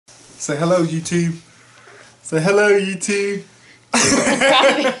Say hello, YouTube. Say hello, YouTube.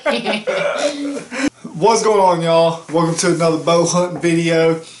 What's going on, y'all? Welcome to another bow hunting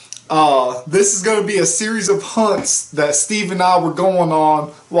video. This is going to be a series of hunts that Steve and I were going on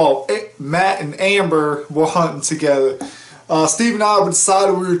while Matt and Amber were hunting together. Steve and I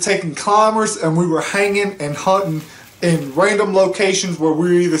decided we were taking climbers and we were hanging and hunting in random locations where we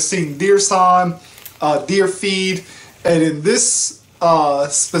were either seeing deer sign, deer feed, and in this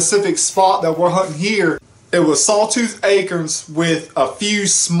specific spot that we're hunting here, it was sawtooth acorns with a few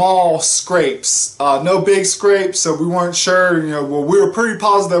small scrapes. No big scrapes, so we weren't sure, well, we were pretty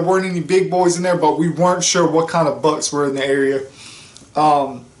positive there weren't any big boys in there, but we weren't sure what kind of bucks were in the area.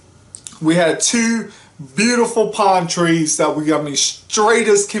 We had two beautiful pine trees that we got, straight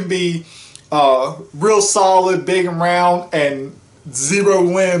as can be, real solid, big and round, and zero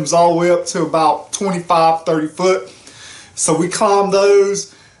limbs all the way up to about 25-30 foot. So we climbed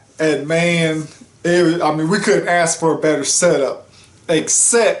those, and man, we couldn't ask for a better setup.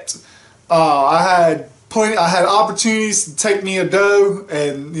 Except I had opportunities to take me a doe,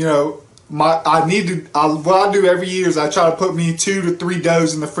 and what I do every year is I try to put me 2 to 3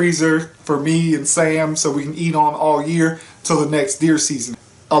 does in the freezer for me and Sam so we can eat on all year till the next deer season.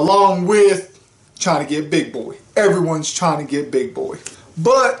 Along with trying to get big boy. Everyone's trying to get big boy.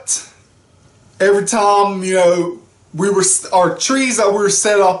 But every time, our trees that we were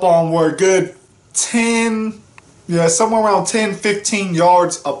set up on were a good 10, somewhere around 10-15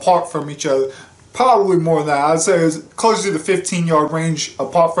 yards apart from each other. Probably more than that. I'd say it was closer to the 15-yard range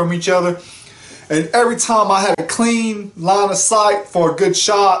apart from each other. And every time I had a clean line of sight for a good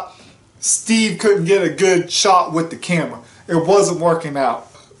shot, Steve couldn't get a good shot with the camera. It wasn't working out.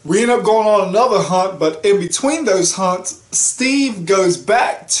 We ended up going on another hunt, but in between those hunts, Steve goes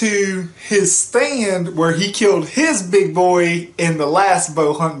back to his stand where he killed his big boy in the last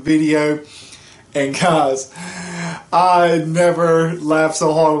bow hunt video. And guys, I never laughed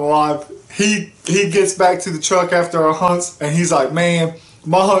so hard in my life. He gets back to the truck after our hunts, and he's like, man,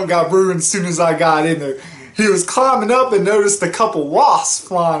 my hunt got ruined as soon as I got in there. He was climbing up and noticed a couple wasps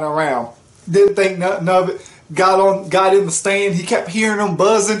flying around. Didn't think nothing of it. Got in the stand. He kept hearing them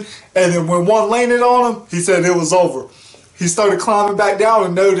buzzing, and then when one landed on him, he said it was over. He started climbing back down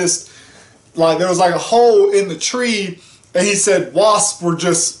and noticed like there was like a hole in the tree, and he said wasps were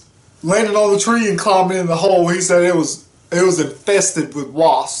just landing on the tree and climbing in the hole. He said it was infested with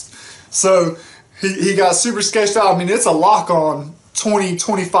wasps. So he got super sketched out. It's a lock on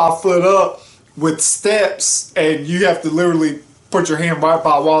 20-25 foot up with steps, and you have to literally put your hand right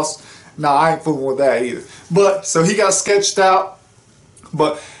by wasps. Nah, I ain't fooling with that either. But so he got sketched out,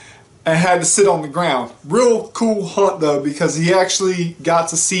 and had to sit on the ground. Real cool hunt though, because he actually got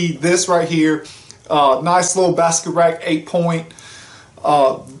to see this right here. Nice little basket rack 8-point.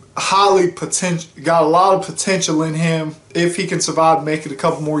 Highly potential, got a lot of potential in him. If he can survive and make it a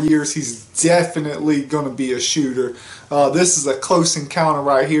couple more years, he's definitely going to be a shooter. This is a close encounter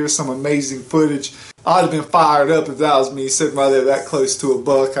right here. Some amazing footage. I'd have been fired up if that was me sitting right there that close to a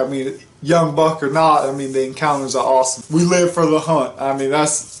buck. Young buck or not, the encounters are awesome. We live for the hunt.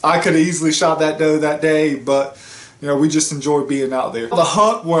 I could have easily shot that doe that day, but we just enjoy being out there. The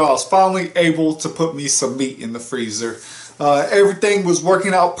hunt where I was finally able to put me some meat in the freezer. Everything was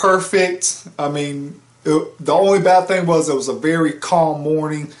working out perfect. The only bad thing was it was a very calm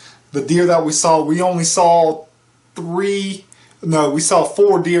morning. The deer that we saw, we only saw 4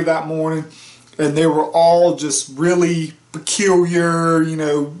 deer that morning, and they were all just really peculiar,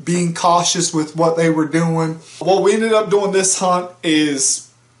 being cautious with what they were doing. What we ended up doing this hunt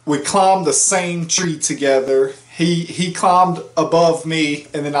is we climbed the same tree together. He climbed above me,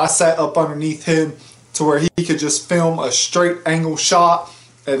 and then I sat up underneath him to where he could just film a straight angle shot,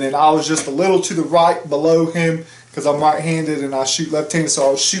 and then I was just a little to the right below him because I'm right-handed and I shoot left-handed, so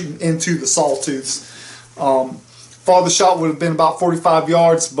I was shooting into the sawtooths. Farthest shot would have been about 45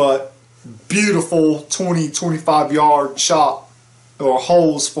 yards, but beautiful 20-25 yard shot, or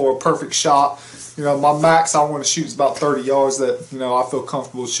holes for a perfect shot. My max I want to shoot is about 30 yards that I feel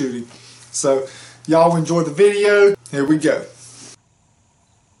comfortable shooting. So y'all enjoy the video. Here we go.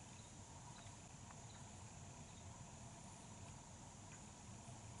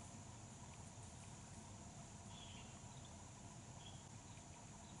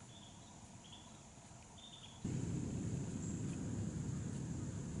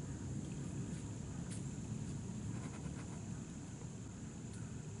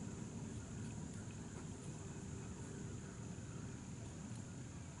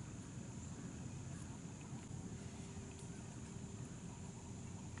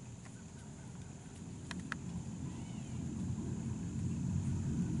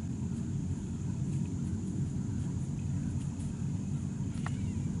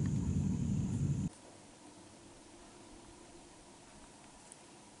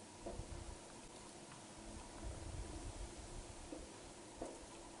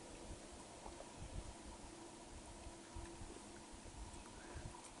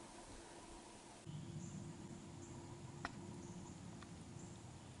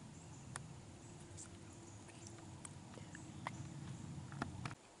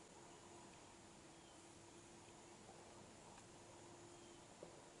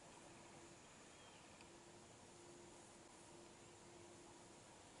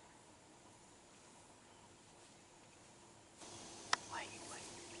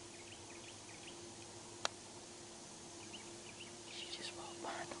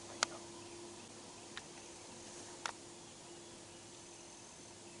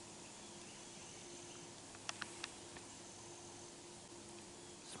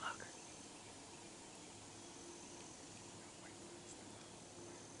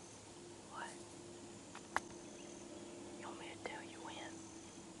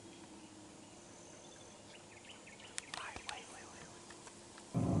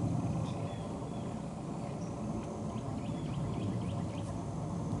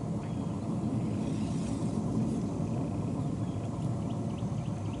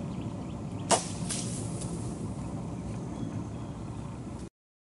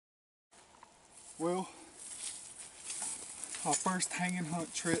 Well, our first hanging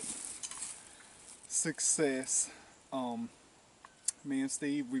hunt trip success. Me and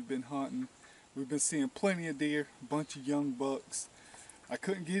Steve, we've been hunting. We've been seeing plenty of deer, a bunch of young bucks. I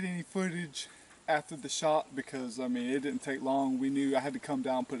couldn't get any footage after the shot because, I mean, it didn't take long. We knew I had to come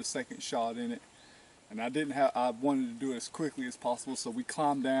down and put a second shot in it. And I wanted to do it as quickly as possible, so we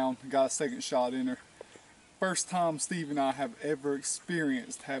climbed down, got a second shot in her. First time Steve and I have ever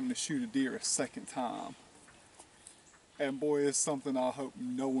experienced having to shoot a deer a second time. And boy, it's something I hope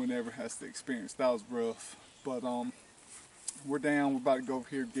no one ever has to experience. That was rough. But we're down, we're about to go over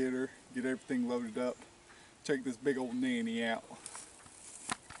here, get her, get everything loaded up. Check this big old nanny out.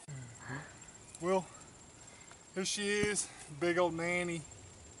 Well, here she is, big old nanny.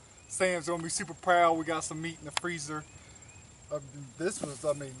 Sam's gonna be super proud. We got some meat in the freezer. This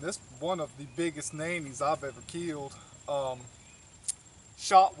one of the biggest nannies I've ever killed.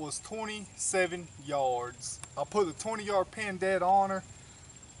 Shot was 27 yards. I put a 20-yard pin dead on her,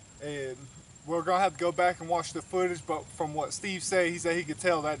 and we're gonna have to go back and watch the footage, but from what Steve said, he said he could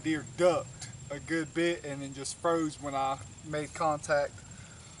tell that deer ducked a good bit and then just froze when I made contact.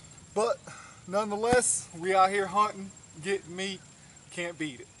 But nonetheless, we out here hunting, getting meat, can't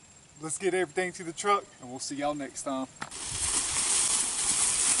beat it. Let's get everything to the truck and we'll see y'all next time.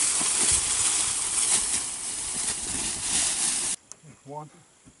 One,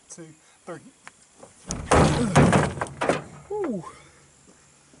 two, three. Woo.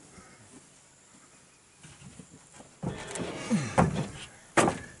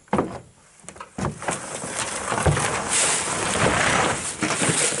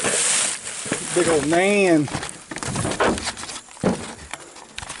 Big old man.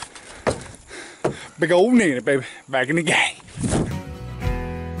 Big old nanny, baby. Back in the game.